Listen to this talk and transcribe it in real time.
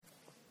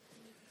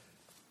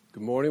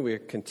Good morning. We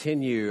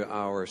continue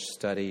our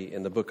study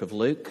in the book of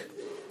Luke,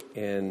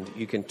 and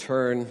you can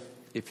turn,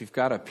 if you've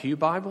got a Pew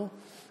Bible,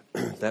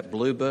 that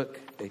blue book,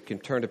 you can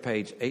turn to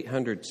page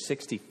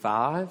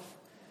 865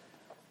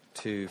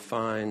 to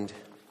find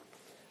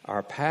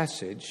our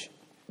passage.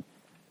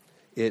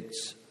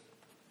 It's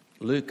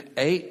Luke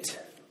 8,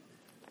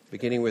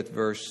 beginning with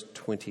verse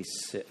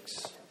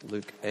 26.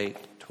 Luke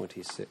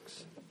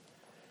 8:26.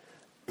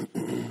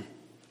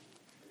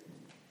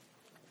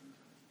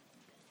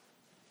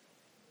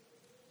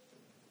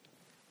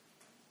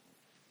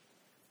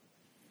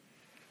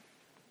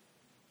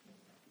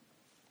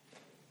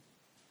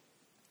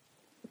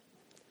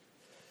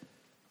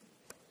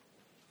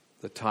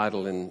 The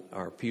title in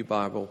our Pew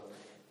Bible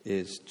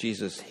is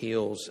Jesus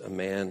Heals a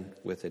Man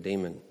with a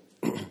Demon.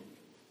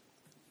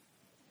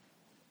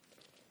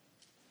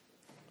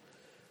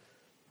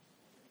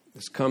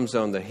 This comes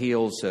on the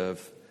heels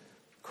of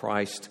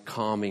Christ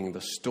calming the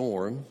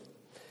storm,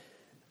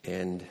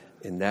 and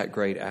in that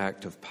great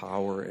act of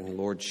power and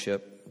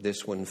lordship,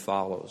 this one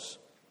follows.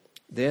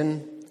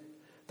 Then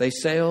they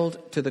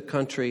sailed to the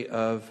country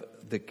of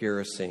the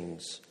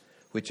Gerasenes,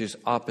 which is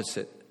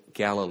opposite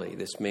Galilee.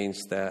 This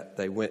means that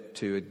they went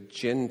to a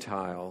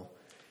Gentile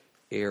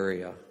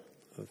area.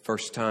 The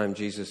first time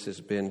Jesus has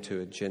been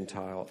to a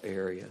Gentile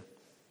area.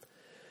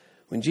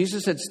 When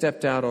Jesus had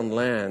stepped out on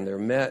land, there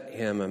met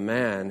him a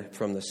man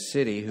from the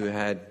city who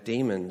had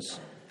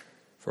demons.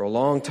 For a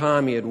long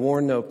time he had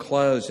worn no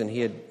clothes, and he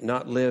had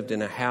not lived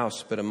in a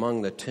house but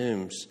among the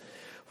tombs.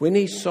 When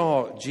he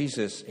saw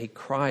Jesus, he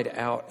cried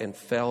out and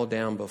fell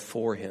down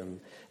before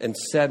him and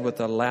said with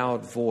a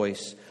loud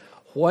voice,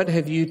 "What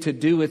have you to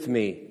do with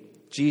me,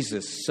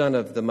 Jesus, Son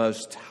of the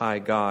Most High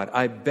God?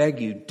 I beg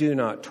you, do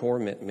not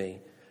torment me."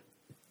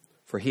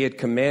 For he had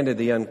commanded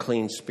the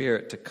unclean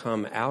spirit to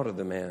come out of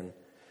the man.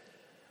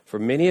 For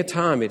many a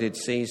time it had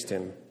seized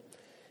him.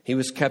 He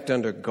was kept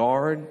under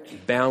guard,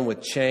 bound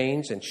with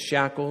chains and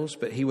shackles,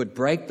 but he would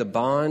break the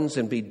bonds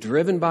and be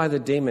driven by the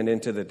demon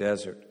into the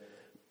desert.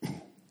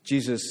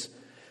 Jesus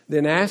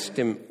then asked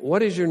him,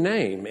 "What is your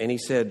name?" And he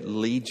said,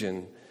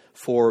 "Legion,"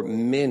 for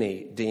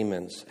many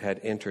demons had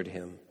entered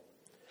him.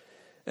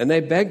 And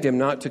they begged him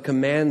not to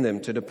command them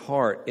to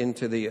depart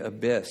into the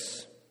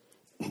abyss.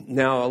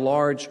 Now a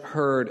large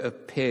herd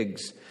of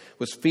pigs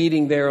was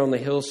feeding there on the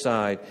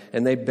hillside,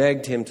 and they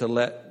begged him to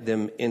let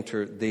them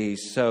enter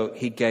these. So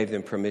he gave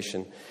them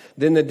permission.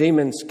 Then the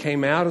demons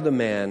came out of the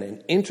man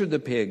and entered the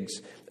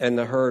pigs, and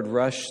the herd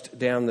rushed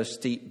down the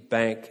steep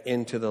bank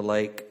into the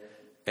lake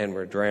and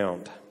were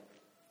drowned.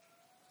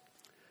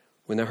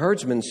 When the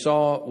herdsmen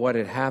saw what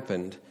had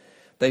happened,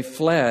 they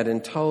fled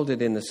and told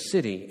it in the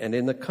city and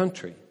in the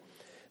country.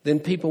 Then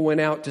people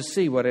went out to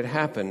see what had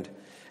happened,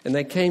 and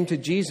they came to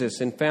Jesus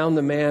and found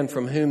the man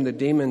from whom the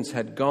demons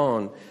had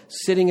gone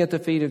sitting at the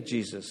feet of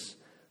Jesus,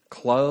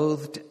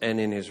 clothed and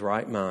in his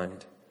right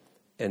mind,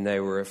 and they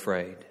were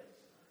afraid.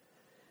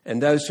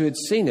 And those who had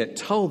seen it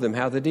told them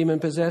how the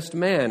demon-possessed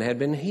man had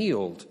been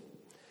healed.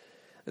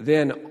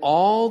 Then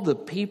all the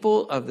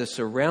people of the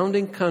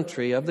surrounding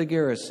country of the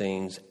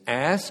Gerasenes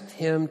asked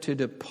him to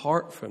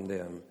depart from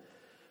them,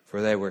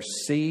 for they were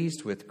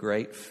seized with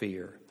great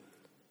fear.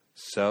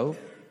 So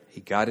he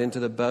got into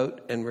the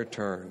boat and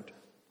returned.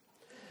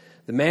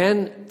 The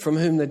man from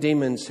whom the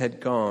demons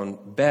had gone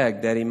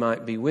begged that he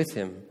might be with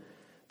him,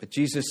 but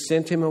Jesus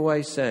sent him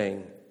away,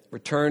 saying,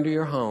 "Return to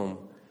your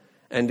home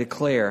and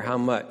declare how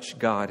much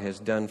God has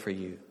done for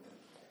you."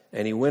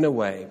 And he went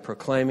away,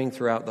 proclaiming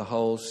throughout the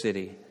whole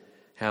city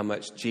how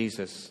much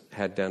Jesus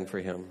had done for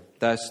him.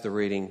 Thus the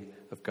reading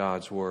of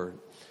God's word.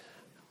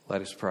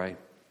 Let us pray.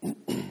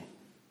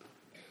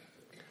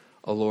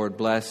 O Lord,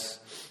 bless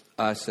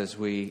us as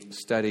we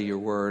study your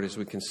word, as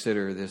we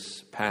consider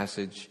this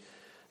passage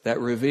that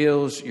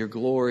reveals your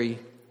glory,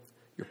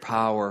 your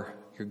power,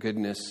 your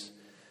goodness,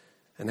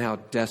 and how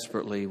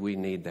desperately we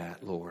need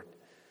that, Lord.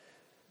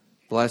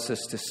 Bless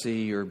us to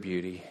see your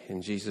beauty.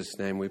 In Jesus'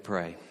 name we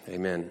pray.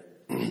 Amen.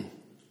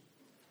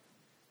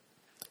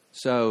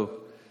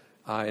 So,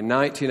 in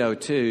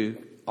 1902,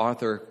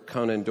 Arthur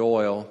Conan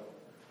Doyle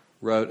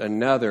wrote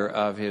another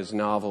of his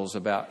novels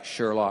about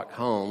Sherlock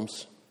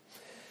Holmes.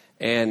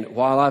 And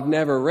while I've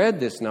never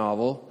read this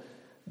novel,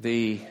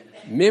 the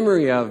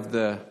memory of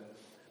the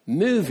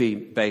movie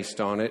based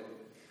on it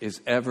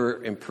is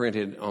ever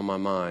imprinted on my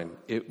mind.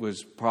 It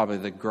was probably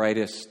the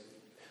greatest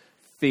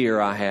fear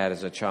I had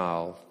as a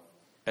child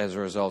as a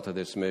result of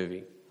this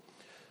movie.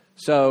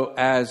 So,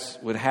 as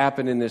would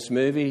happen in this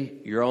movie,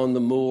 you're on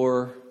the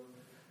moor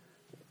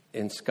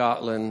in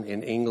Scotland,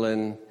 in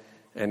England,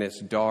 and it's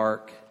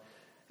dark,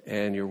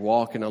 and you're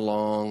walking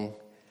along,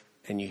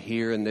 and you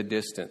hear in the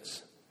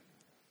distance,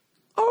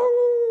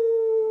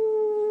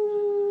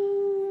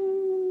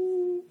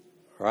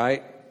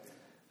 right?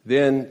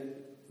 Then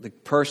the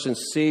person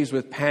seized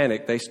with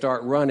panic. They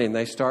start running.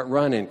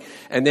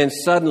 And then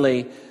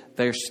suddenly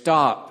they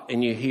stop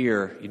and you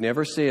hear, you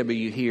never see it, but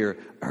you hear,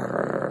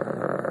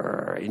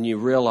 and you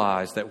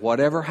realize that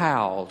whatever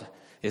howled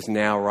is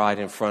now right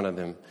in front of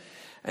them.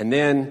 And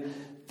then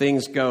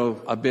things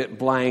go a bit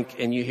blank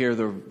and you hear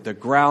the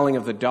growling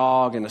of the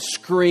dog and the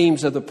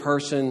screams of the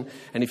person,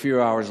 and a few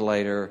hours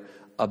later,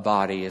 a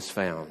body is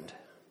found.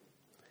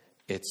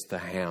 It's the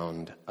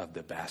Hound of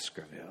the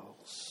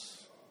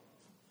Baskervilles.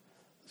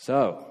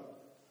 So,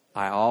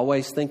 I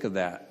always think of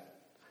that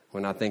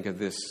when I think of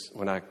this,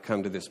 when I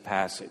come to this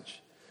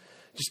passage.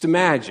 Just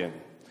imagine,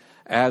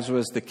 as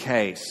was the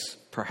case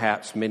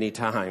perhaps many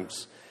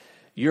times,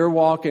 you're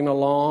walking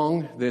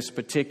along this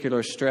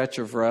particular stretch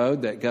of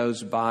road that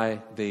goes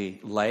by the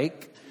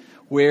lake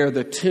where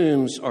the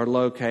tombs are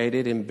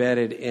located,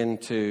 embedded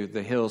into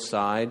the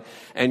hillside,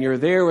 and you're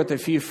there with a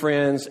few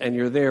friends, and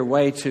you're there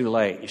way too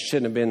late. You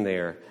shouldn't have been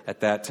there at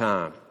that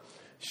time.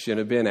 You shouldn't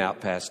have been out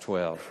past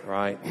 12,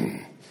 right?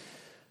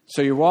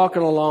 So you're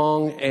walking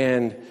along,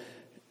 and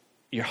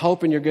you're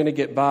hoping you're going to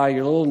get by.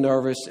 You're a little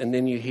nervous, and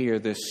then you hear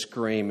this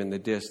scream in the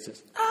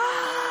distance.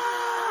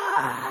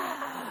 Ah!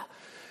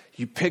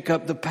 You pick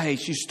up the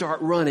pace, you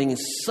start running, and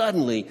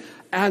suddenly,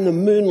 out in the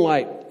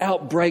moonlight,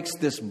 out breaks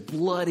this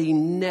bloody,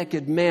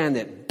 naked man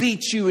that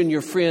beats you and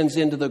your friends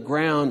into the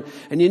ground,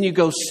 and then you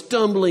go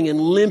stumbling and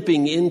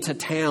limping into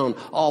town,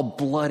 all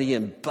bloody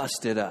and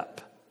busted up.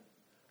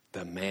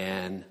 The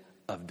man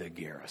of the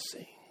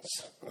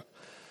Gerasenes.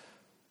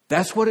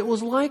 That's what it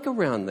was like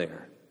around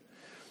there.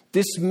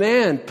 This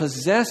man,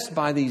 possessed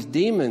by these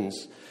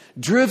demons,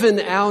 driven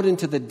out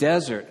into the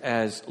desert,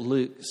 as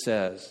Luke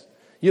says.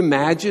 You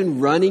imagine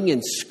running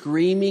and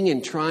screaming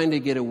and trying to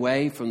get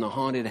away from the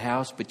haunted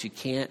house, but you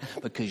can't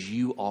because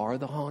you are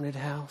the haunted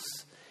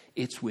house.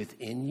 It's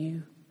within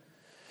you.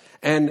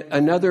 And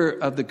another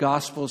of the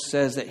Gospels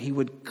says that he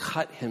would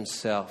cut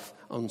himself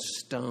on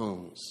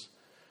stones,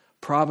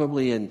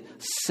 probably in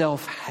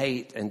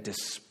self-hate and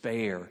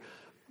despair,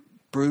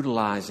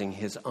 brutalizing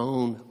his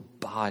own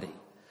body,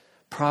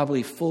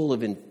 probably full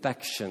of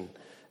infection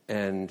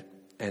and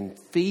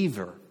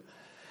fever.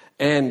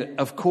 And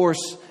of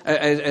course,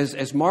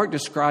 as Mark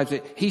describes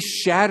it, he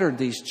shattered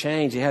these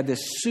chains. He had this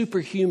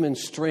superhuman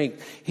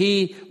strength.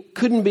 He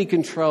couldn't be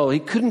controlled. He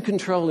couldn't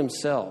control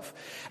himself.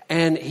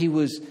 And he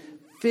was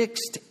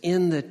fixed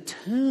in the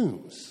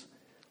tombs,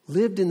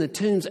 lived in the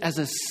tombs as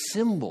a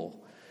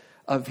symbol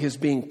of his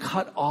being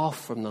cut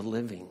off from the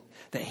living,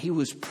 that he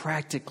was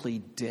practically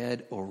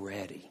dead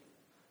already.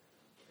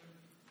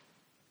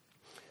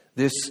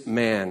 This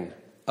man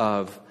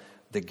of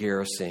the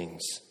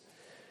Gerasenes,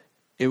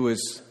 it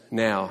was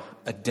now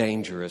a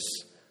dangerous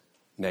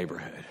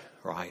neighborhood,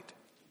 right?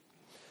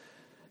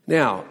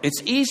 Now,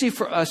 it's easy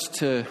for us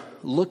to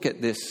look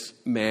at this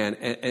man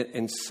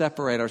and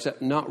separate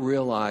ourselves, not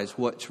realize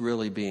what's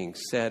really being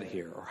said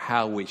here or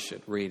how we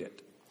should read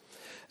it.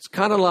 It's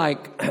kind of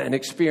like an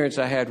experience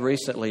I had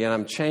recently, and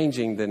I'm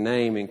changing the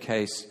name in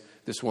case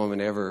this woman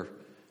ever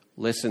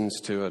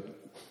listens to a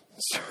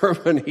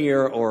sermon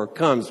here or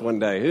comes one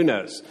day. Who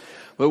knows?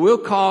 But we'll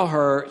call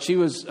her, she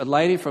was a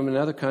lady from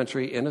another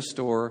country in a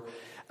store.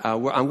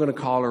 I'm going to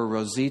call her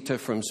Rosita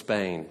from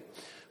Spain.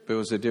 But it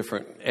was a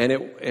different,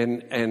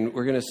 and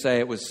we're going to say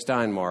it was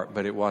Steinmart,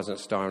 but it wasn't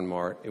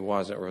Steinmart. It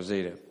wasn't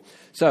Rosita.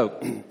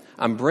 So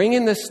I'm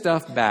bringing this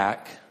stuff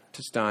back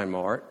to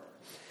Steinmart,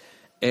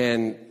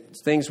 and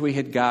things we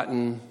had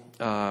gotten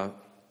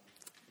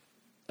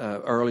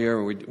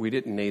earlier, we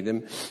didn't need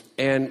them.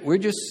 And we're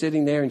just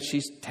sitting there, and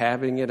she's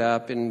tabbing it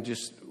up and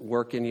just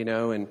working,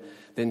 and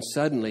then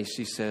suddenly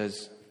she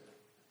says,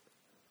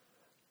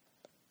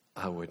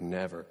 "I would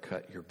never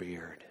cut your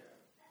beard."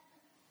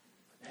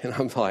 And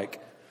I'm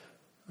like,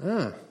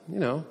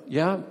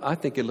 yeah, I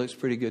think it looks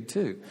pretty good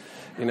too,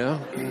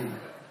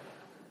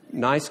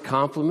 Nice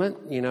compliment,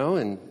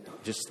 and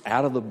just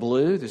out of the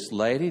blue, this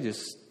lady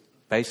just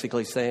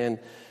basically saying,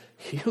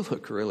 "You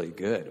look really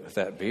good with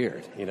that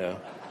beard, I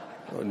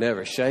would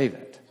never shave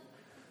it."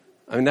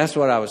 I mean, that's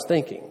what I was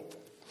thinking.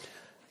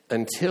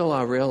 Until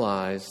I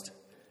realized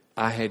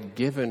I had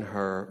given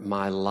her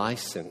my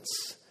license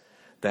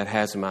that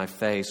has my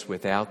face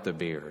without the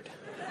beard.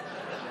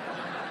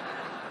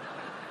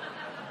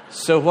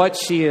 So what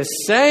she is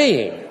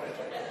saying,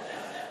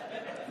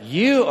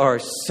 "You are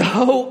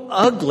so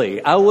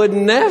ugly. I would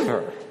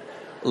never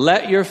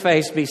let your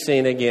face be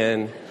seen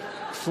again.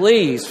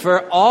 Please,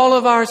 for all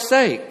of our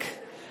sake,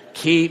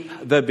 keep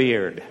the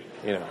beard."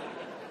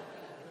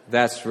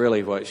 That's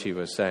really what she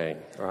was saying,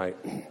 right?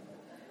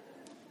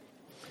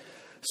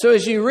 So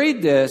as you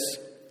read this,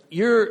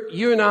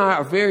 you and I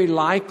are very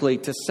likely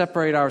to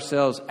separate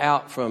ourselves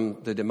out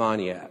from the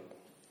demoniac.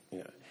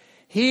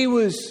 He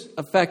was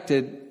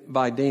affected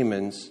by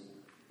demons.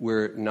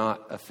 We're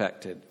not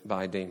affected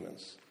by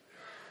demons.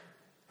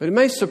 But it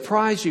may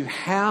surprise you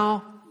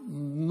how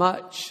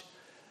much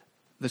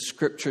the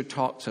Scripture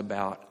talks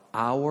about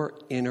our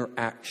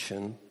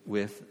interaction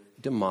with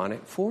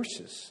demonic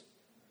forces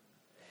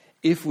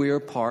if we are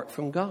apart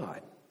from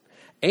God,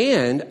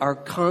 and our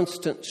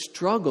constant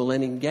struggle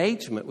and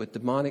engagement with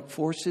demonic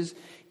forces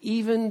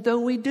even though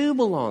we do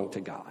belong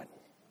to God.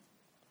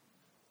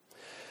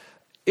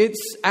 It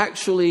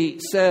actually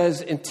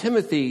says in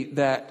Timothy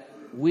that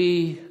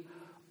we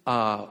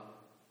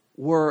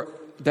were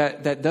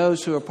that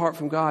those who are apart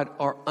from God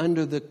are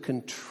under the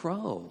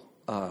control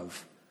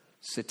of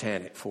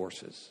satanic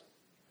forces.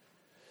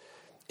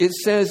 It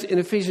says in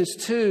Ephesians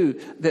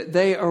 2 that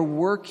they are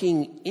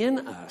working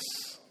in us.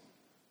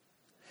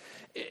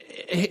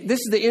 This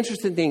is the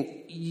interesting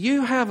thing.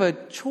 You have a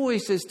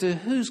choice as to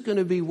who's going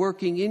to be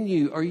working in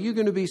you. Are you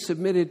going to be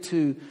submitted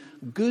to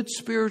good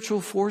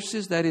spiritual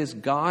forces, that is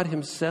God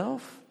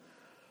himself?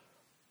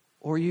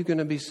 Or are you going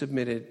to be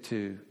submitted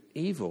to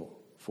evil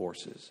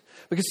forces?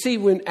 Because see,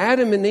 when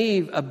Adam and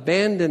Eve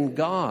abandoned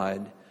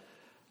God,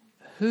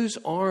 whose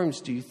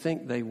arms do you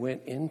think they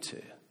went into?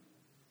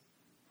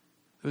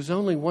 There was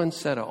only one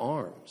set of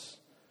arms.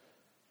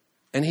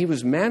 And he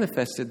was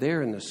manifested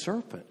there in the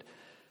serpent.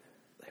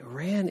 They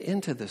ran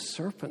into the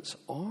serpent's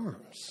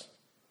arms.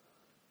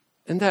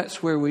 And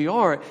that's where we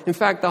are. In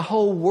fact, the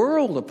whole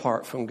world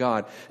apart from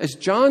God. As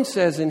John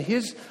says in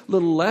his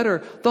little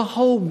letter, the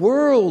whole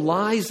world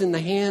lies in the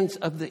hands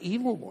of the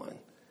evil one.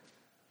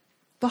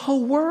 The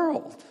whole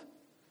world.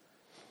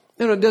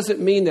 It doesn't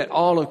mean that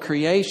all of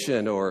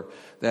creation or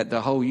that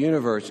the whole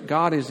universe,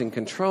 God is in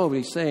control. But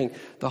he's saying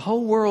the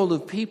whole world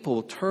of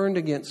people turned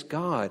against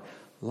God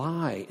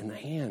lie in the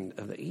hand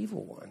of the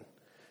evil one.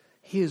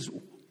 He is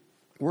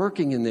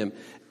working in them.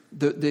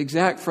 The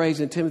exact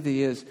phrase in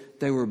Timothy is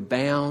they were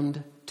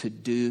bound to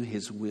do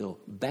his will.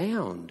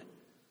 Bound.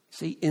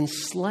 See,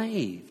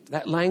 enslaved.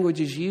 That language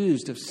is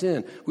used of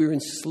sin. We were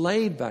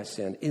enslaved by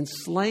sin,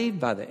 enslaved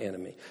by the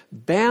enemy,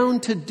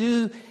 bound to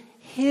do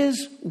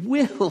his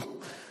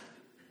will.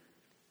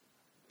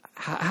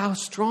 How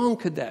strong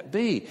could that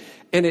be?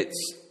 And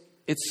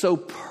it's so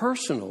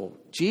personal.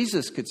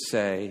 Jesus could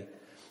say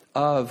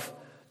of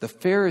the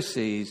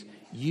Pharisees,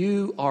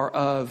 you are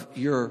of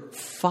your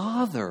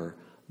father,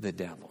 the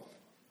devil.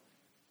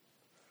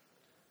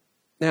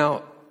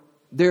 Now,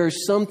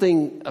 there's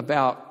something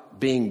about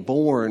being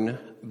born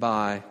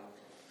by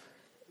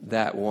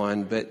that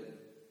one, but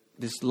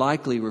this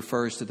likely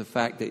refers to the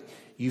fact that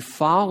you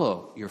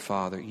follow your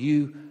father.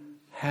 You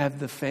have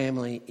the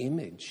family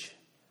image.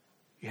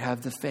 You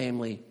have the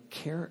family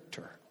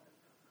character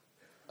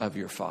of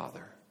your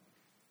father.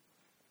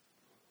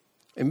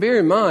 And bear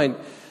in mind,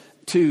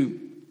 to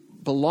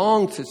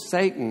belong to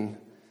Satan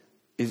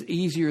is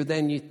easier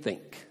than you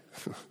think.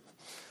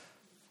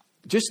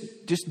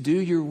 Just do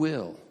your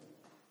will.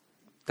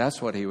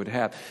 That's what he would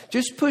have.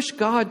 Just push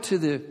God to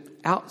the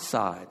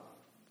outside.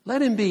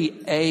 Let him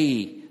be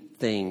a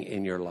thing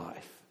in your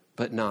life,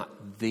 but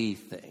not the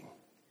thing.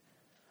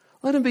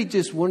 Let him be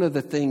just one of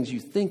the things you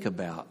think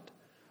about,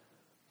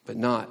 but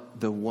not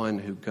the one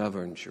who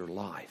governs your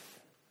life.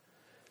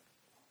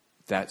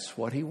 That's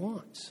what he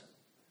wants.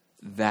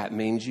 That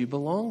means you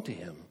belong to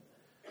him.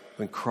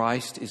 When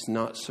Christ is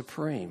not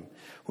supreme,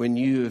 when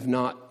you have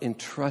not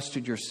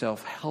entrusted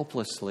yourself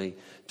helplessly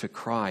to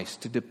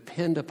Christ, to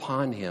depend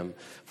upon him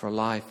for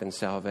life and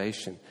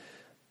salvation,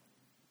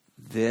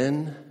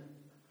 then,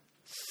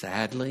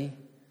 sadly,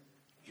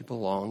 you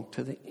belong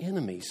to the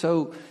enemy.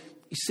 So,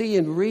 you see,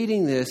 in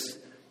reading this,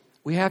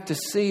 we have to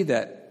see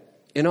that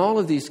in all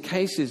of these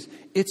cases,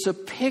 it's a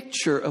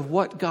picture of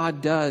what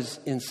God does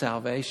in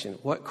salvation,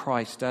 what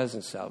Christ does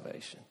in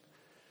salvation.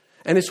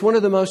 And it's one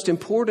of the most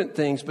important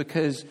things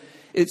because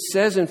it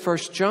says in 1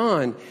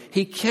 John,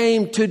 he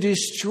came to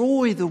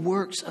destroy the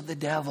works of the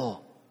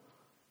devil.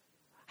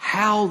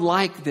 How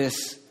like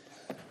this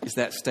is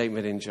that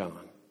statement in John?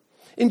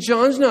 And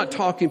John's not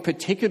talking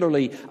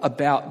particularly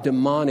about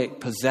demonic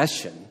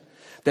possession,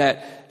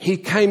 that he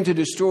came to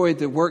destroy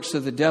the works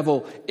of the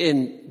devil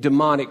in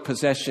demonic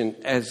possession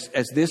as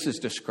this is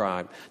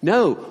described.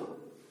 No,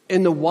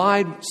 in the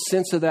wide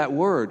sense of that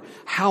word,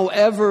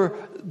 however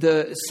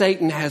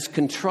Satan has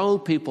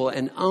controlled people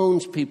and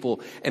owns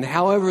people, and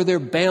however they're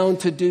bound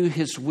to do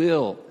his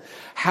will,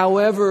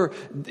 however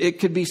it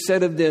could be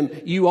said of them,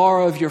 you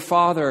are of your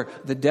father,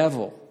 the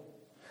devil,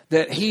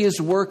 that he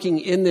is working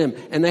in them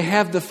and they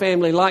have the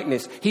family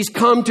likeness. He's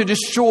come to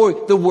destroy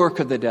the work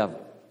of the devil.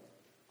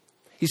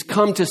 He's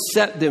come to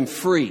set them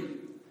free.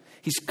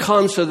 He's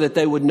come so that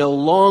they would no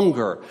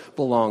longer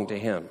belong to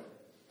him.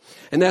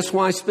 And that's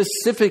why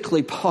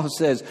specifically Paul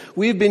says,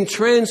 we've been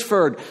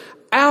transferred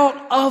out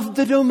of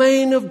the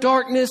domain of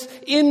darkness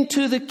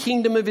into the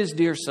kingdom of his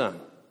dear Son.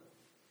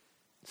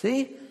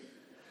 See?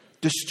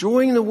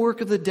 Destroying the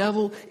work of the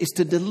devil is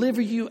to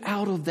deliver you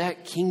out of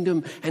that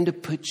kingdom and to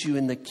put you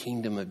in the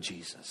kingdom of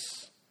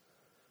Jesus.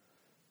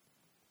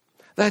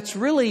 That's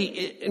really,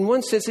 in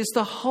one sense, it's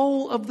the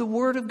whole of the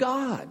Word of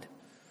God.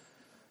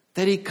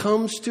 That he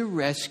comes to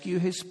rescue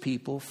his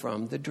people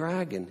from the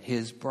dragon,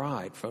 his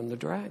bride from the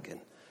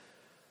dragon.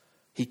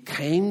 He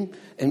came,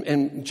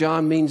 and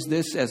John means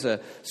this as a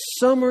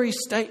summary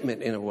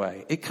statement in a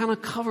way. It kind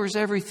of covers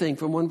everything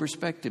from one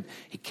perspective.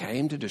 He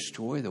came to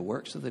destroy the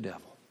works of the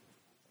devil.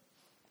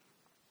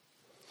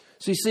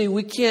 So you see,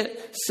 we can't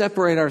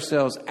separate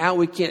ourselves out.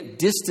 We can't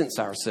distance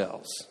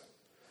ourselves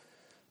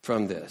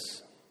from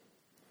this.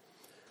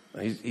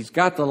 He's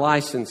got the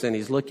license and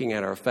he's looking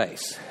at our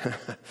face.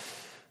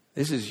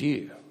 This is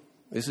you.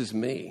 This is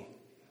me.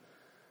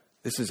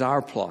 This is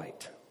our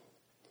plight.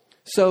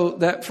 So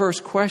that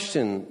first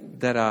question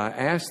that I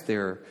asked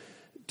there,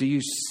 do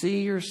you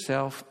see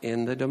yourself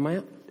in the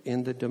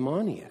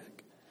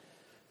demoniac?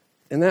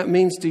 And that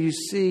means, do you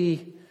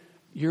see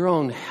your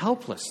own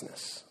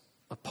helplessness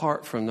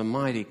apart from the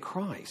mighty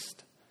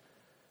Christ?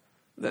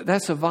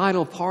 That's a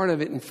vital part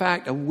of it. In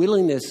fact, a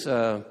willingness,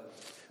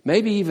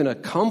 maybe even a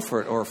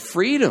comfort or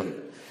freedom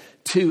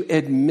to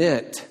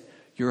admit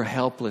your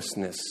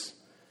helplessness,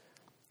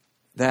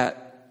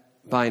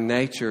 that by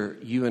nature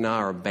you and I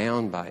are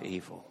bound by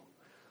evil.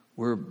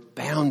 We're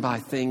bound by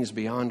things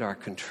beyond our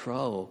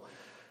control.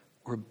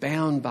 We're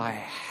bound by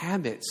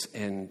habits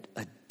and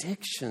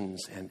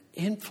addictions and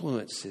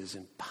influences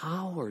and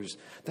powers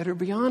that are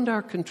beyond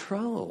our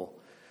control.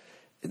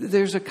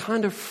 There's a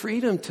kind of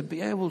freedom to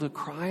be able to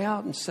cry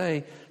out and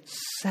say,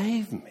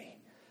 save me.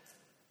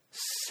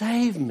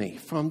 Save me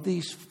from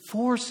these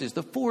forces,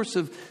 the force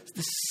of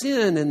the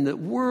sin and the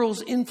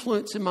world's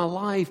influence in my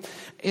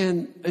life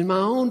and my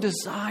own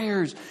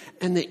desires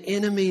and the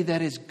enemy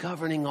that is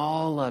governing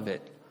all of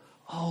it.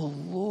 Oh,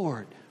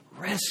 Lord,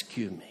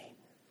 rescue me.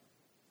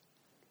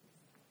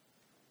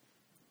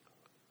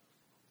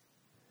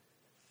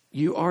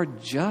 You are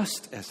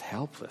just as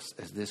helpless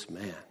as this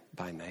man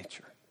by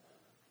nature.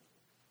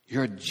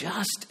 You're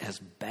just as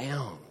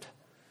bound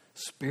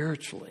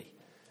spiritually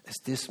as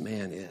this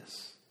man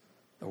is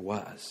or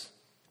was.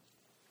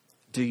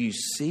 Do you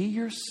see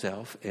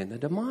yourself in the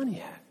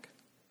demoniac?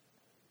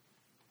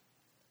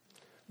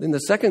 Then the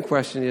second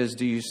question is,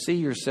 do you see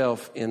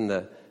yourself in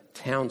the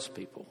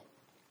townspeople?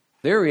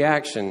 Their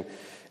reaction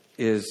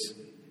is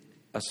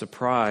a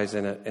surprise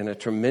and a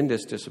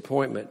tremendous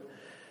disappointment.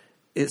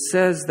 It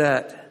says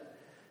that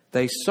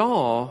they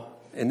saw,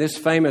 in this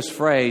famous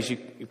phrase,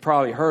 you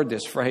probably heard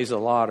this phrase a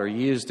lot or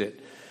used it,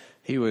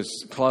 he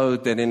was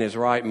clothed and in his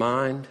right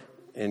mind.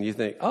 And you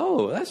think,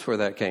 oh, that's where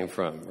that came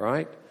from,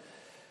 right?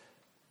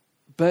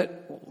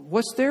 But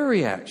what's their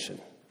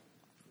reaction?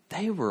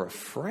 They were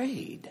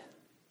afraid.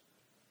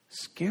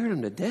 Scared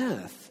them to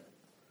death.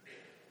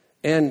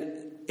 And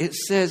it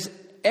says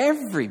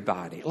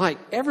everybody, like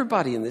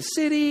everybody in the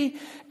city,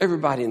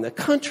 everybody in the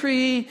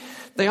country,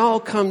 they all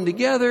come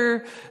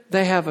together.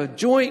 They have a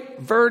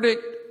joint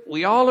verdict.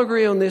 We all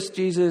agree on this,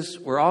 Jesus.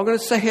 We're all going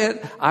to say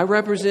it. I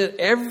represent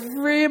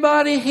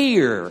everybody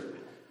here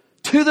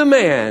to the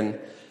man.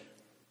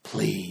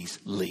 Please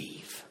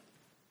leave.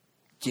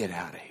 Get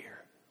out of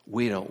here.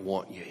 We don't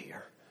want you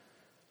here.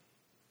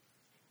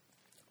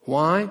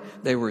 Why?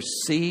 They were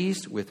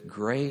seized with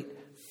great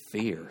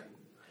fear.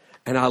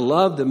 And I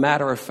love the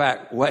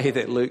matter-of-fact way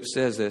that Luke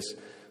says this.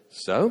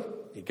 So,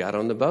 he got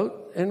on the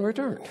boat and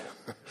returned.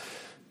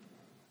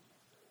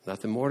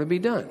 Nothing more to be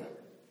done.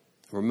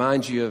 It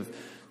reminds you of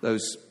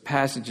those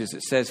passages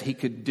that says he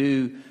could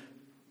do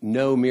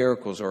no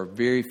miracles or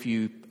very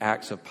few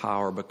acts of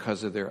power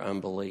because of their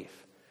unbelief.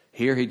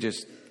 Here he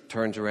just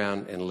turns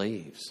around and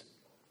leaves.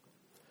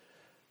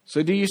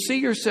 So do you see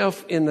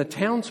yourself in the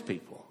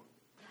townspeople?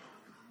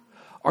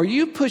 Are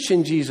you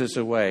pushing Jesus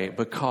away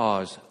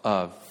because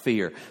of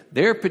fear?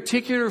 Their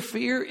particular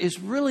fear is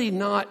really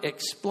not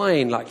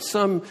explained. Like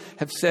some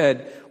have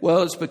said,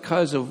 well, it's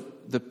because of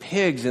the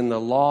pigs and the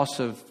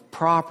loss of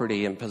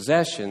property and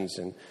possessions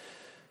and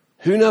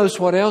who knows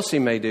what else he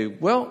may do.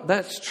 Well,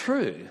 that's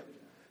true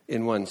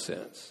in one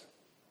sense.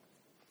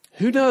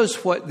 Who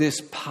knows what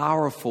this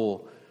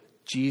powerful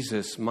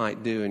Jesus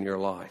might do in your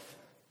life?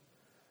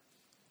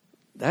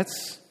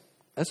 That's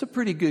a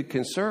pretty good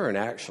concern,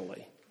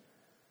 actually.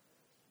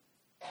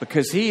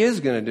 Because he is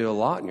going to do a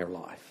lot in your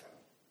life.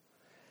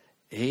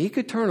 He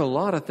could turn a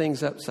lot of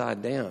things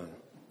upside down.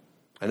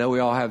 I know we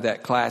all have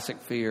that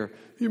classic fear.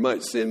 You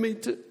might send me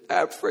to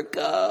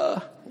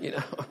Africa. You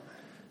know,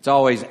 it's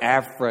always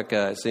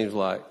Africa, it seems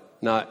like.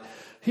 Not,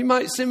 he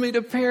might send me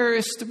to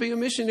Paris to be a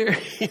missionary.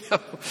 You know.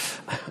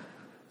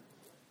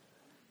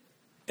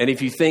 And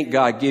if you think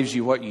God gives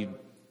you what you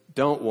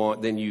don't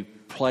want, then you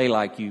play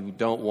like you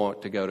don't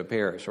want to go to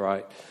Paris,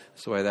 right?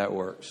 That's the way that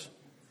works.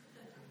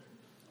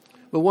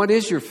 But what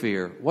is your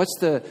fear? What's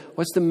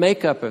the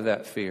makeup of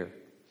that fear?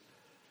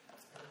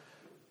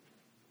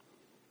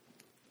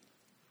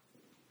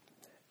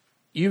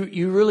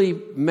 You really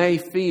may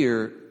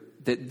fear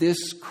that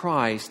this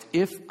Christ,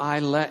 if I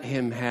let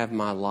him have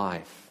my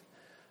life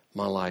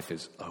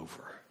is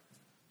over.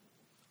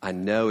 I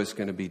know it's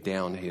going to be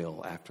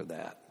downhill after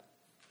that.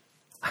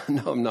 I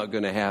know I'm not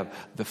going to have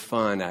the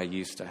fun I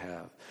used to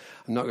have.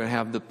 I'm not going to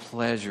have the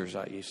pleasures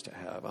I used to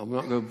have. I'm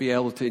not going to be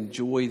able to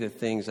enjoy the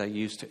things I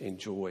used to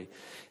enjoy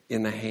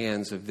in the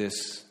hands of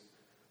this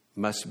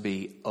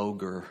must-be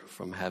ogre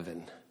from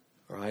heaven,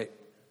 right?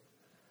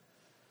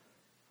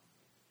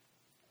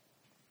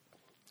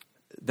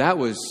 That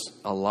was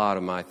a lot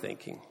of my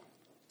thinking.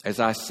 As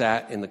I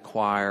sat in the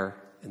choir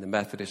in the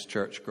Methodist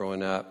church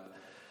growing up,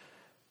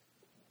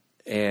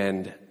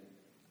 and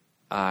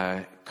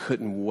I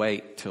couldn't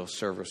wait till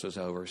service was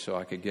over so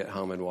I could get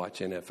home and watch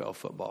NFL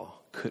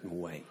football. Couldn't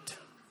wait.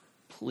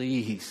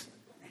 Please.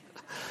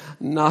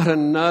 Not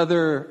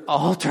another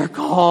altar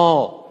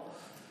call.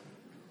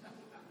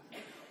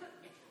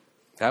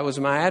 That was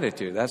my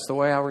attitude. That's the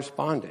way I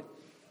responded.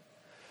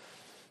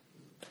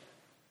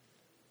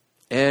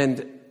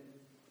 And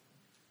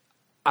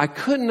I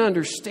couldn't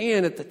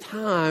understand at the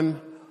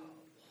time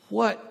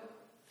what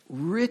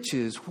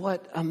riches,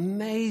 what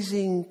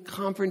amazing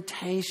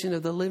confrontation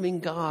of the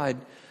living God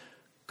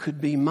could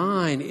be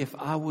mine if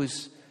I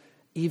was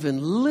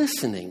even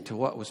listening to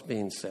what was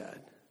being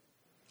said.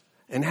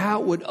 And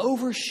how it would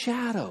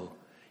overshadow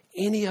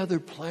any other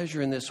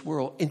pleasure in this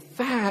world. In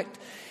fact,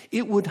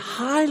 it would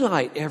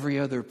highlight every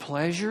other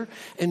pleasure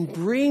and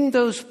bring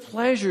those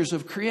pleasures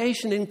of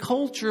creation and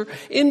culture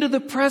into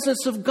the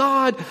presence of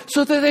God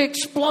so that they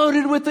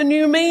exploded with a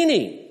new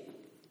meaning.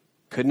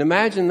 Couldn't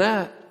imagine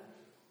that.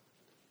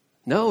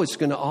 No, it's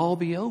going to all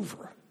be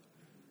over.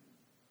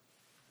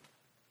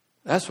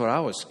 That's what I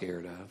was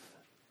scared of.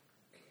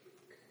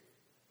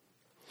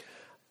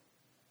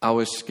 I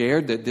was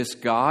scared that this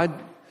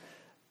God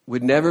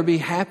would never be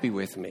happy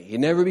with me. He'd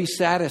never be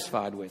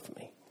satisfied with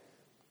me.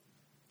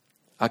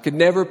 I could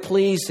never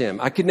please Him.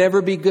 I could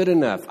never be good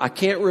enough. I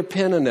can't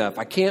repent enough.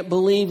 I can't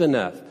believe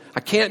enough. I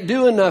can't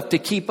do enough to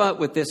keep up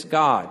with this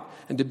God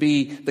and to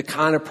be the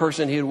kind of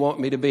person He'd want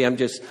me to be. I'm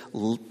just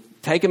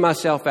taking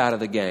myself out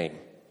of the game.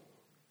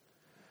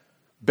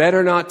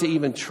 Better not to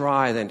even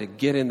try than to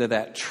get into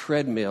that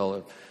treadmill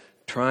of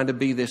trying to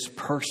be this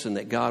person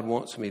that God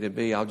wants me to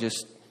be. I'll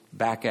just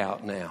back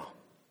out now.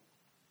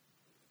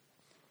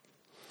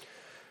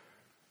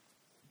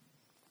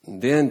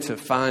 And then to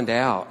find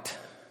out,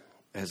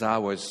 as I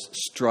was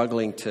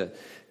struggling to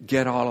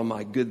get all of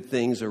my good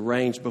things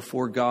arranged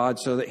before God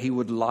so that He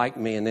would like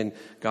me, and then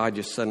God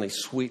just suddenly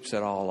sweeps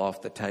it all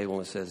off the table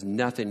and says,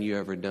 nothing you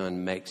ever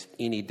done makes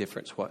any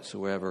difference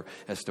whatsoever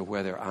as to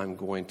whether I'm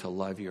going to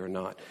love you or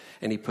not.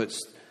 And He puts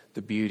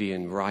the beauty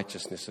and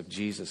righteousness of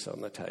Jesus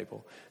on the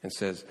table and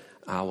says,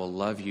 I will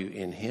love you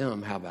in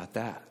Him. How about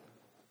that?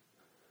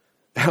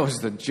 That was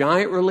the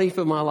giant relief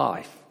of my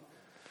life.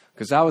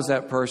 Because I was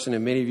that person,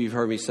 and many of you have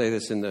heard me say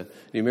this in the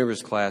New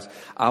Members class,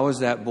 I was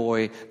that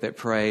boy that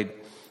prayed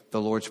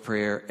the Lord's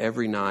Prayer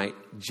every night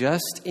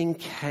just in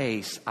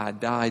case I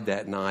died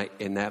that night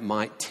and that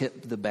might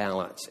tip the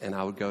balance and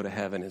I would go to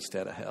heaven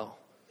instead of hell.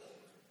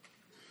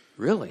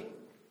 Really?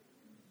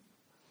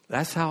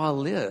 That's how I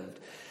lived.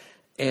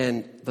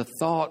 And the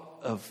thought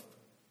of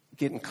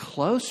getting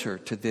closer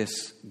to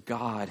this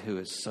God who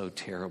is so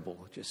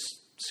terrible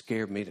just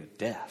scared me to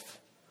death.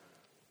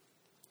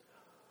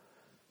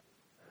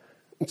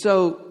 And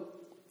so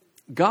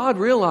God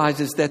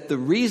realizes that the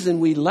reason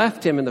we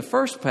left Him in the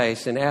first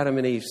place in Adam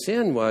and Eve's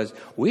sin was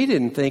we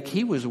didn't think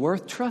He was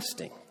worth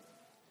trusting.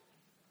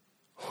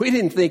 We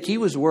didn't think He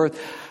was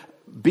worth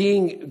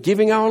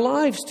giving our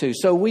lives to.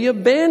 So we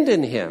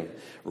abandoned Him,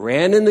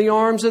 ran in the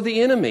arms of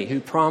the enemy who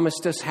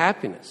promised us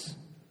happiness.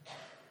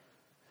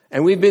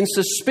 And we've been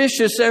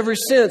suspicious ever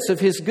since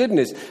of His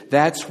goodness.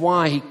 That's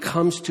why He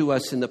comes to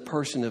us in the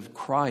person of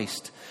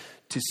Christ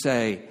to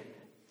say,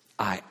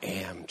 I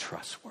am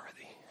trustworthy.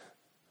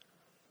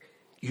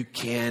 You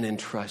can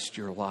entrust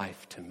your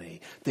life to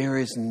me. There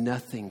is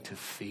nothing to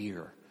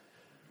fear.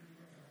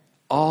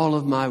 All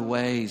of my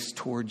ways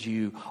toward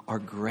you are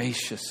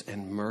gracious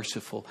and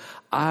merciful.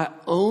 I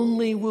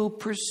only will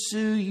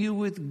pursue you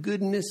with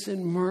goodness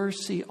and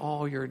mercy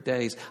all your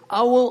days.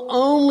 I will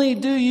only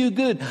do you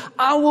good.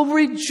 I will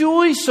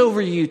rejoice over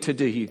you to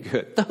do you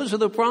good. Those are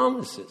the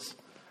promises.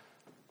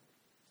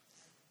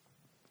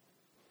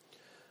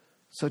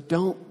 So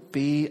don't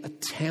be a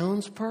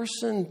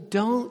townsperson.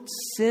 Don't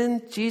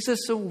send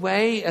Jesus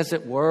away, as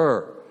it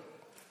were.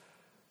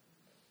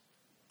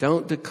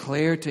 Don't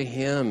declare to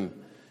Him,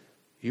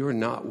 you are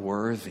not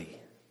worthy.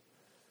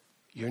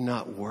 You're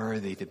not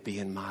worthy to be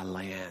in my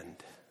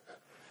land.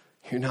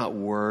 You're not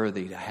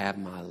worthy to have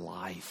my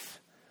life.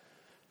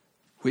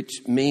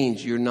 Which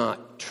means you're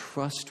not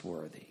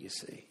trustworthy, you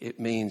see. It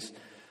means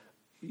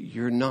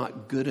you're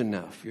not good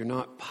enough. You're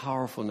not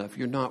powerful enough.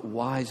 You're not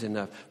wise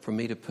enough for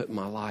me to put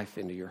my life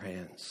into your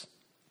hands.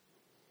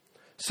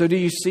 So do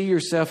you see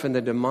yourself in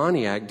the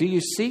demoniac? Do you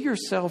see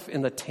yourself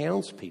in the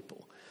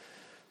townspeople?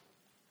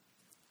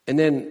 And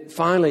then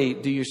finally,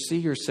 do you see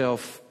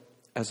yourself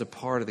as a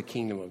part of the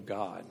kingdom of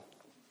God?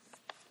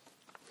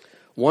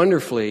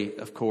 Wonderfully,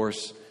 of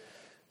course,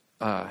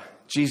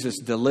 Jesus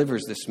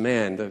delivers this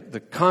man. The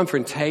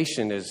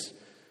confrontation is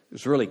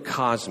really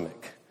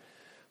cosmic.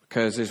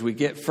 Because as we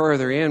get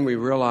further in, we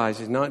realize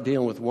He's not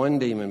dealing with one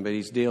demon, but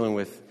He's dealing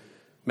with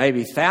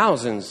maybe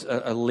thousands.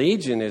 A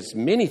legion is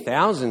many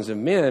thousands of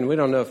men. We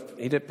don't know if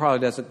He probably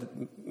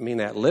doesn't mean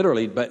that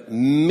literally, but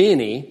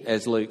many,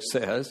 as Luke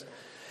says.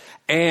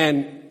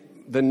 And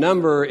the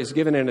number is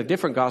given in a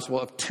different gospel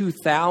of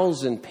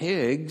 2,000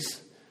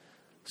 pigs.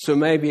 So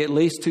maybe at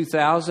least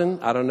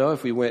 2,000. I don't know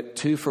if we went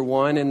 2 for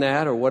 1 in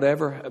that or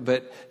whatever,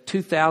 but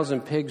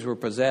 2,000 pigs were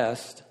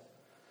possessed.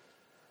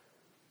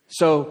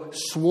 So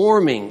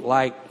swarming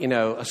like,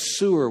 a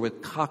sewer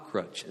with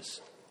cockroaches.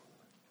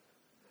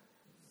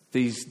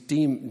 These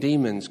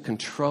demons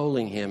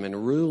controlling Him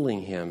and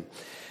ruling Him.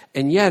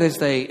 And yet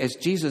as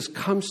Jesus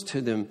comes to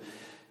them,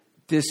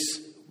 this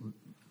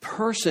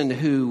person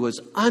who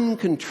was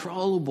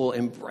uncontrollable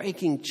and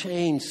breaking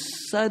chains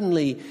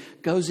suddenly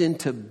goes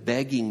into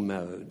begging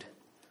mode.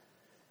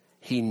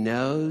 he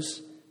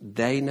knows,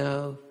 they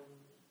know,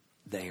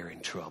 they are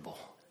in trouble.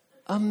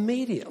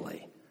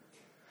 Immediately.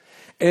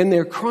 And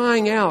they're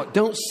crying out,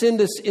 don't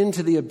send us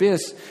into the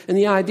abyss. And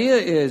the idea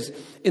is,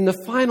 in the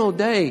final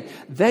day,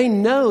 they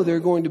know they're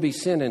going to be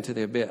sent into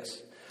the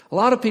abyss. A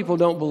lot of people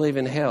don't believe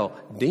in hell.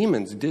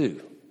 Demons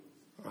do,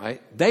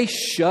 right? They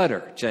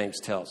shudder, James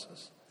tells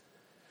us.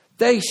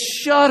 They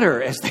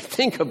shudder as they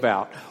think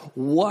about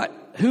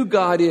who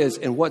God is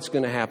and what's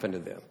going to happen to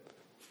them.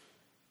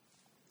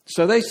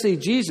 So they see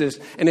Jesus,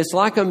 and it's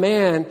like a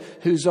man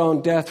who's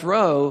on death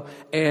row,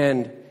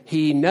 and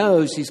he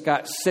knows he's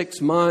got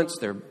 6 months.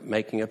 They're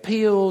making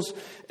appeals,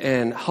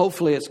 and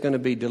hopefully it's going to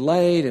be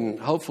delayed, and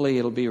hopefully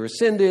it'll be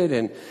rescinded.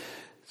 And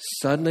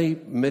suddenly,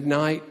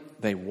 midnight,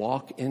 they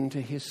walk into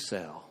his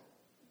cell,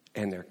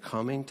 and they're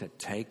coming to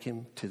take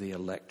him to the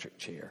electric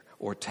chair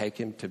or take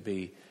him to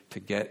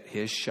get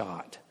his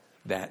shot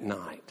that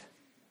night.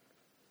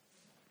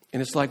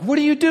 And it's like, what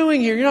are you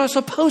doing here? You're not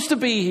supposed to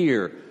be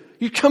here.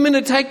 You're coming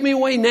to take me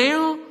away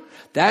now?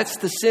 That's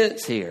the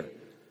sense here.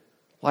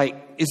 Like,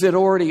 is it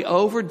already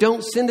over?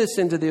 Don't send us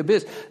into the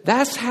abyss.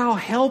 That's how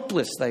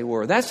helpless they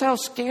were. That's how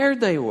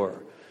scared they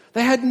were.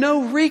 They had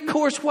no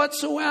recourse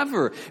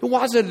whatsoever. It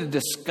wasn't a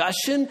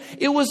discussion.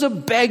 It was a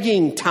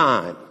begging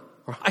time,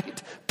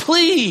 right?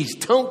 Please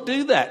don't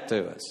do that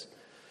to us.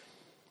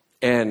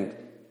 And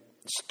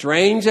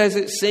strange as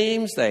it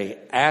seems, they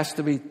asked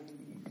to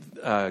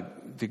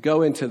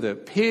go into the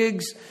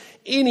pigs,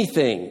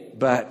 anything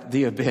but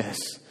the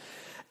abyss.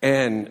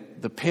 And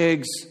the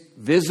pigs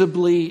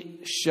visibly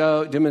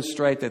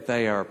demonstrate that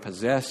they are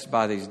possessed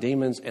by these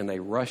demons, and they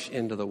rush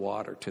into the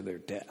water to their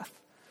death.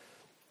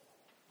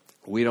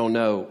 We don't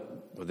know,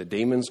 were the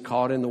demons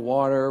caught in the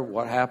water?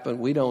 What happened?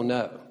 We don't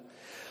know.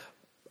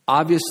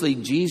 Obviously,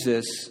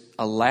 Jesus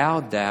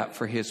allowed that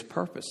for his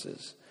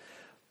purposes.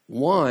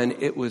 One,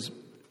 it was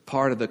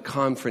part of the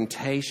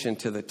confrontation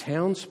to the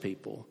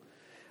townspeople.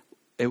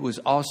 It was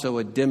also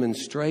a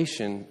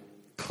demonstration,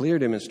 clear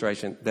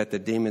demonstration, that the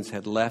demons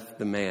had left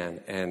the man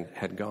and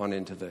had gone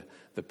into the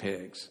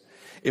pigs.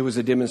 It was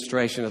a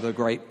demonstration of the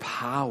great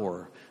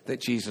power that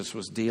Jesus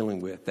was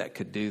dealing with that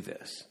could do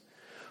this.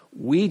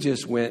 We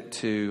just went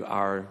to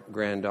our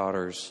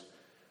granddaughter's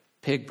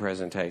pig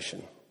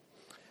presentation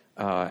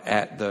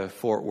at the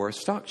Fort Worth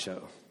Stock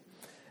Show.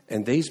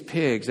 And these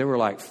pigs, there were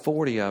like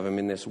 40 of them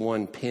in this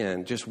one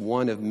pen, just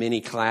one of many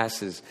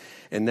classes.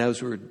 And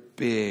those were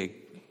big,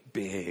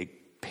 big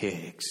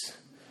pigs.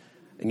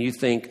 And you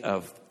think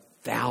of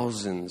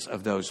thousands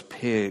of those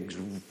pigs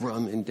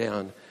running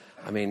down.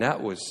 I mean,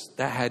 that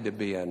had to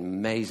be an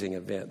amazing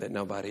event that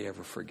nobody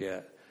ever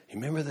forget. You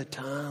remember the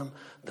time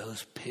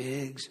those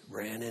pigs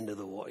ran into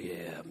the water?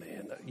 Yeah,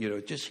 man,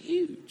 just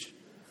huge.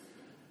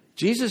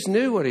 Jesus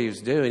knew what he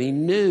was doing. He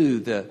knew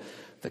the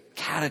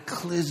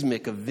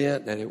cataclysmic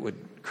event that it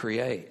would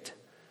create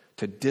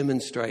to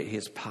demonstrate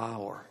his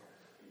power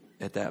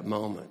at that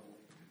moment.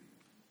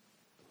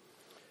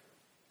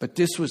 But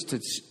this was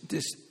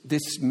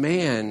this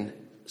man,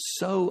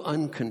 so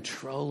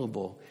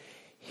uncontrollable.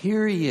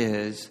 Here he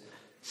is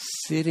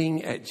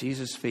sitting at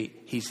Jesus'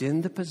 feet. He's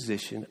in the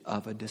position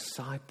of a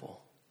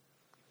disciple.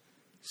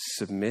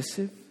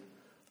 Submissive,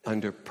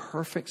 under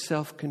perfect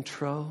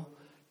self-control,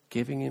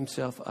 giving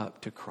himself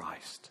up to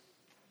Christ.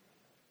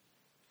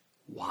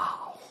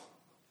 Wow,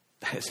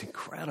 that is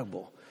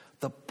incredible.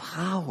 The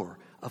power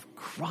of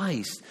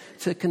Christ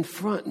to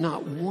confront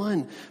not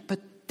one, but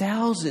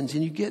thousands.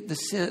 And you get the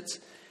sense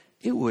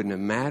it wouldn't have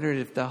mattered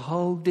if the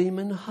whole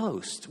demon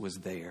host was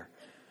there.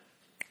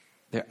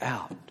 They're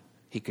out.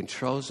 He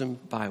controls them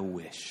by a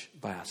wish,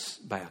 by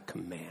a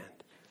command.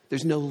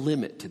 There's no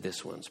limit to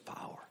this one's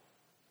power.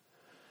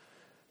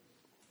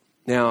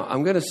 Now,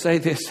 I'm going to say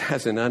this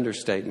as an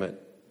understatement,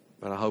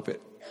 but I hope it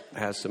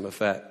has some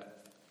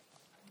effect.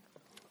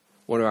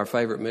 One of our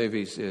favorite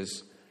movies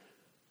is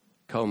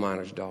Coal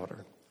Miner's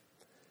Daughter.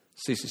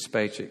 Cece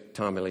Spacek,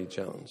 Tommy Lee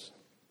Jones.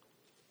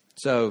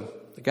 So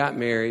they got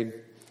married.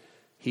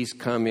 He's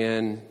come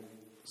in,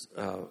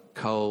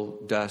 coal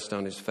dust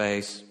on his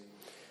face,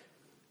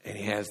 and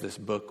he has this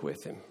book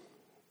with him.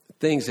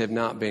 Things have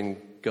not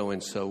been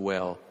going so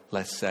well,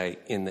 let's say,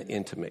 in the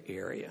intimate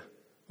area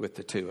with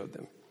the two of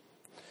them.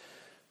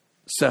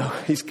 So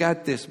he's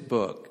got this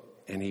book,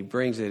 and he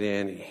brings it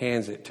in, he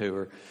hands it to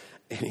her,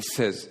 and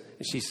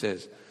she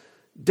says,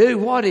 "Dude,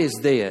 what is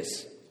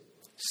this?"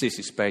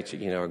 Cece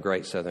Spacek, a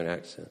great Southern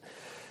accent.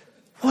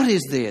 "What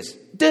is this?"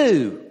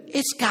 "Dude,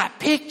 it's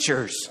got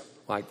pictures."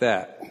 Like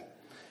that.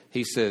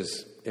 He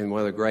says, in one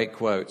of the great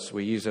quotes,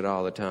 we use it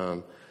all the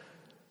time,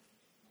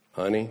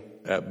 "Honey,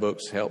 that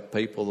book's helped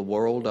people the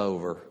world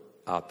over.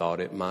 I thought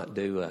it might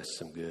do us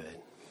some good."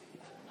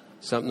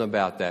 Something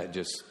about that,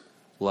 just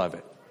love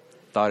it.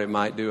 Thought it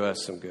might do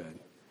us some good.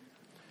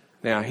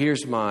 Now,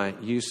 here's my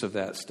use of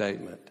that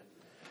statement.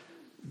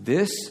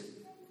 This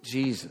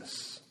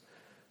Jesus,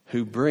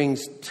 who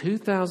brings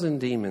 2,000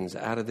 demons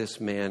out of this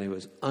man who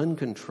is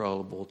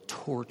uncontrollable,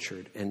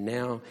 tortured, and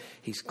now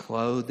he's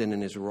clothed and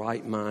in his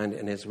right mind,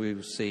 and as we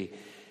will see,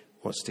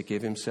 wants to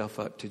give himself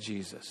up to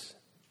Jesus.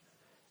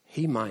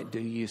 He might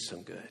do you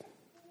some good.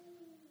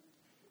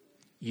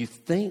 You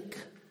think?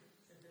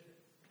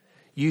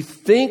 You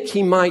think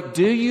He might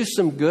do you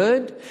some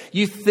good?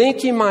 You think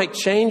He might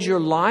change your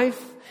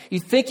life? You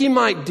think He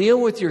might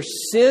deal with your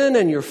sin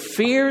and your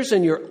fears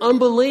and your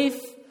unbelief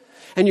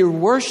and your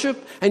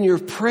worship and your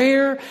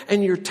prayer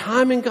and your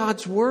time in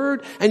God's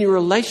Word and your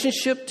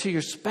relationship to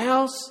your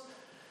spouse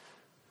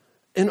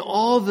and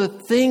all the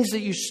things that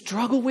you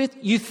struggle with?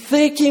 You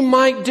think He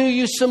might do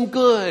you some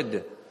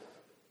good.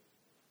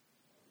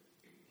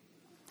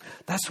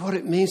 That's what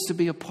it means to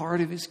be a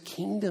part of His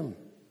kingdom.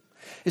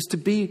 Is to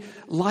be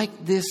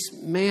like this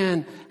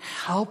man,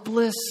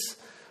 helpless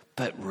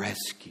but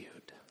rescued.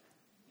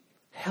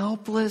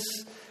 Helpless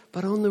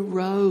but on the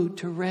road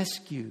to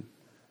rescue.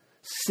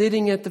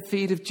 Sitting at the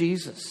feet of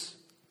Jesus.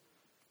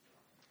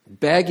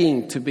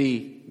 Begging to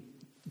be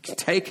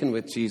taken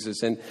with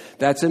Jesus. And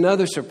that's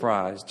another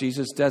surprise.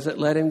 Jesus doesn't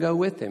let him go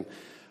with him,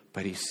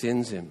 but He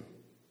sends him.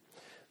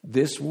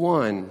 This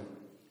one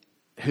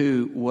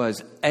who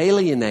was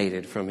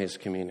alienated from his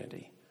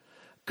community.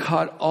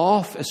 Cut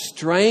off,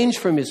 estranged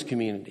from his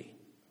community.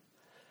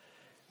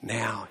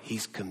 Now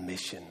he's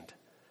commissioned.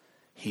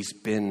 He's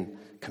been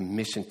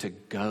commissioned to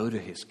go to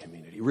his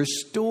community.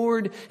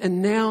 Restored,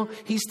 and now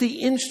he's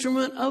the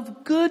instrument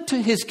of good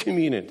to his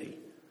community.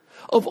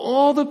 Of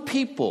all the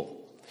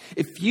people,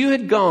 if you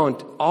had gone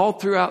all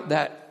throughout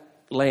that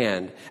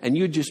land and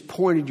you just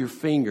pointed your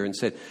finger and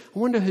said, I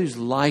wonder who's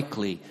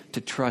likely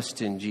to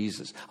trust in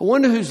Jesus. I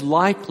wonder who's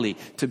likely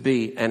to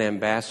be an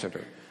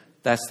ambassador.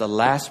 That's the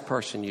last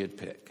person you'd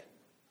pick.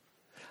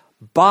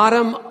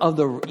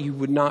 You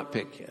would not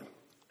pick him.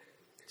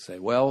 Say,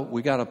 well,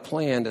 we got a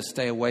plan to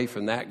stay away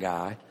from that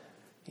guy.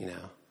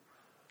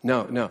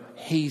 No,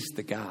 he's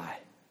the guy.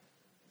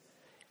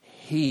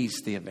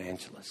 He's the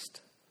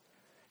evangelist.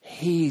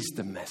 He's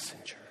the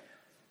messenger.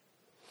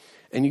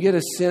 And you get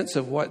a sense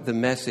of what the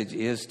message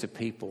is to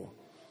people.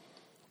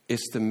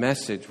 It's the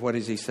message, what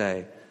does he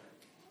say?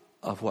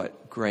 Of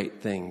what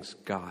great things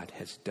God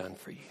has done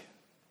for you.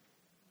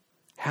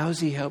 How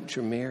has He helped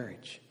your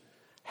marriage?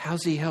 How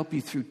does He help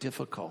you through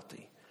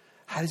difficulty?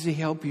 How does He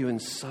help you in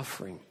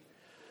suffering?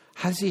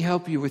 How does He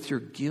help you with your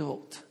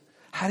guilt?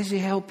 How does He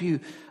help you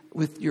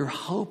with your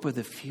hope of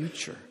the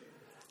future?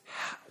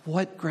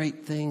 What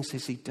great things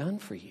has He done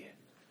for you?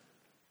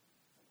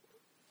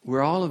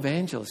 We're all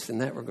evangelists in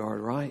that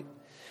regard, right?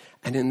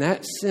 And in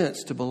that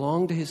sense, to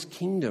belong to His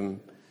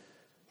kingdom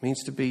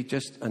means to be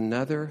just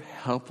another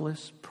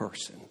helpless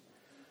person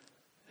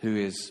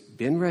who has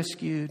been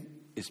rescued,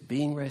 is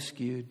being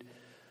rescued,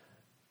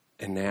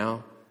 and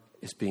now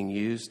is being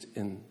used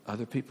in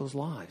other people's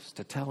lives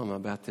to tell them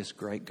about this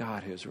great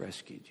God who has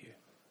rescued you.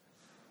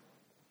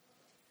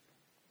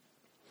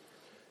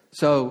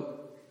 So,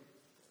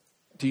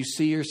 do you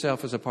see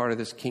yourself as a part of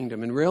this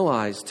kingdom? And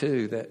realize,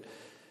 too, that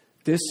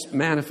this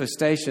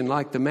manifestation,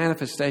 like the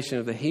manifestation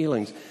of the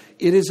healings,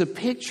 it is a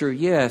picture,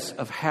 yes,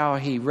 of how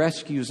He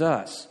rescues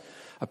us.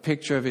 A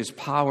picture of His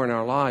power in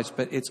our lives,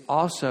 but it's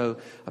also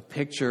a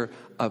picture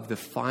of the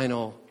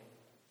final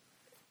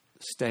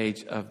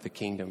stage of the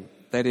kingdom.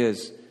 That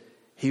is,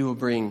 He will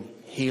bring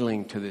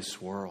healing to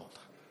this world.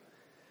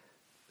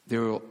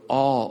 There will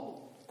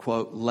all,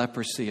 quote,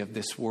 leprosy of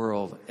this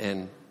world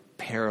and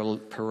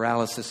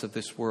paralysis of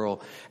this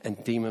world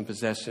and demon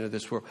possession of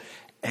this world.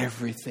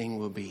 Everything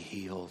will be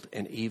healed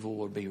and evil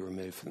will be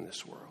removed from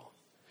this world.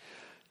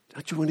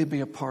 Don't you want to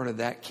be a part of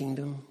that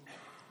kingdom?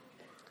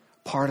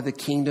 Part of the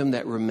kingdom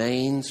that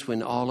remains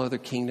when all other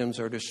kingdoms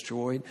are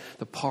destroyed.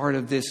 The part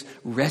of this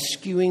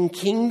rescuing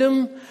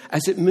kingdom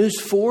as it moves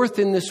forth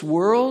in this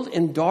world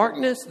in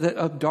darkness.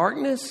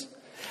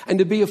 And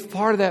to be a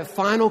part of that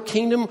final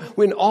kingdom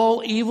when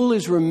all evil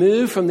is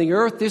removed from the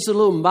earth. This is a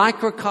little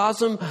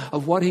microcosm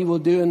of what He will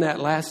do in that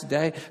last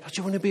day. Don't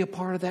you want to be a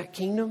part of that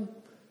kingdom?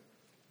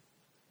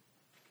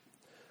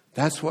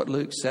 That's what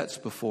Luke sets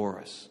before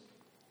us.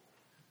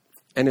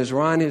 And as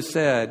Ryan has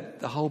said,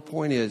 the whole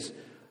point is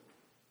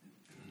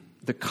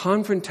the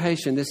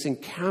confrontation, this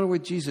encounter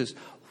with Jesus.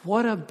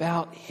 What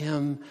about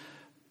Him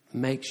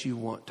makes you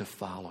want to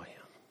follow Him?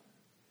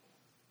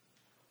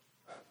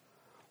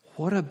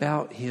 What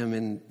about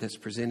Him that's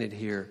presented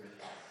here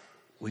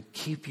would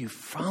keep you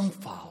from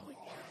following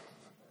Him?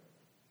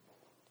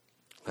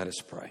 Let us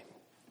pray.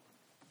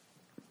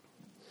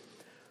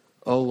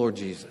 Oh, Lord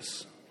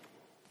Jesus,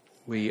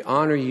 we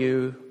honor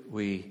You.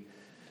 We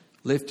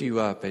lift You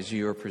up as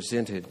You are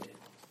presented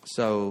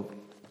so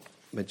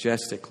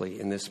majestically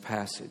in this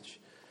passage.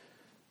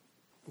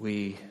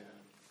 We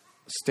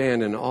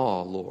stand in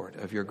awe, Lord,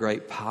 of Your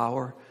great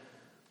power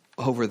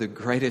over the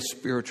greatest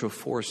spiritual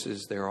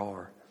forces there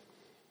are.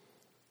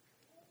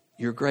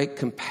 Your great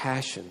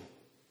compassion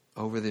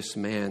over this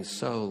man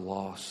so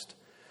lost.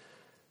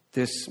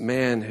 This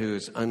man who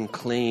is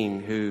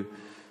unclean, who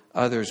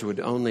others would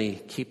only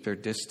keep their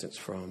distance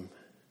from.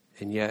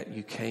 And yet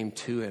You came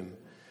to him.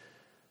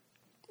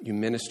 You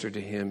ministered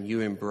to him.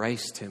 You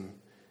embraced him.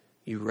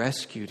 You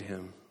rescued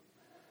him.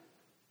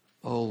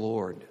 Oh,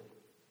 Lord,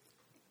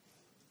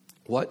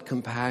 what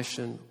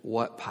compassion,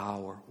 what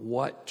power,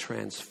 what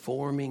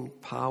transforming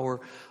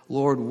power.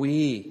 Lord,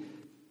 we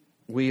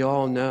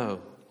all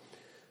know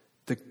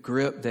the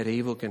grip that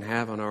evil can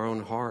have on our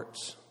own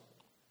hearts.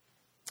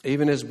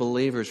 Even as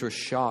believers, we're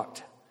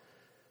shocked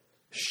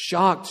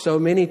so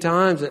many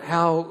times at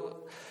how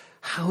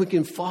we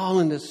can fall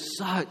into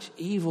such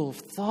evil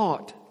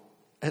thought,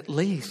 at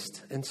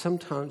least, and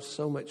sometimes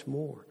so much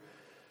more.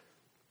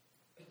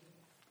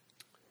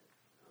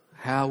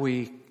 How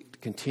we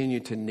continue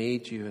to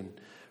need you and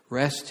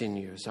rest in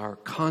you as our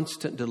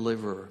constant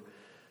deliverer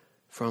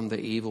from the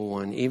evil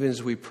one. Even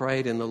as we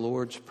prayed in the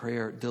Lord's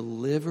Prayer,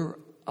 deliver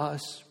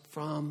us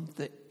from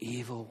the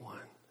evil one.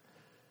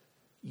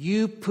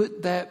 You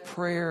put that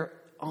prayer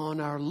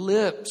on our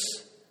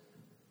lips.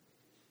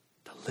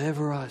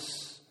 Deliver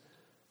us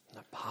from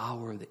the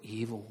power of the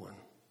evil one.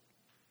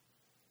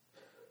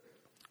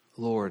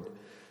 Lord,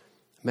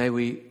 may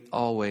we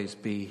always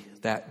be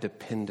that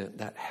dependent,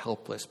 that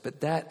helpless,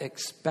 but that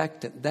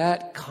expectant,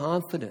 that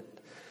confident.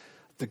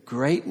 The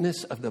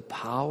greatness of the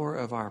power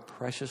of our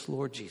precious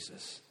Lord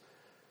Jesus.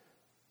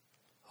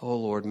 Oh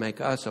Lord,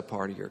 make us a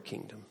part of your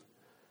kingdom.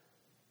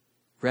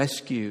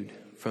 Rescued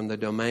from the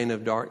domain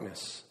of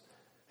darkness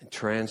and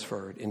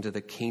transferred into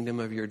the kingdom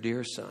of your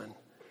dear Son.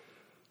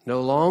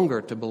 No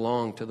longer to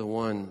belong to the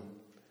one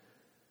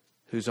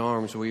whose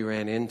arms we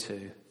ran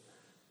into,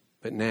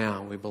 but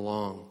now we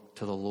belong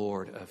to the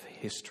Lord of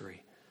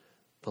history,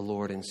 the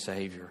Lord and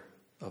Savior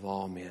of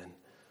all men.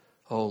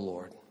 Oh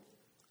Lord,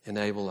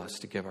 enable us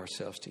to give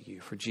ourselves to you.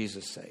 For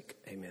Jesus' sake,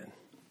 amen.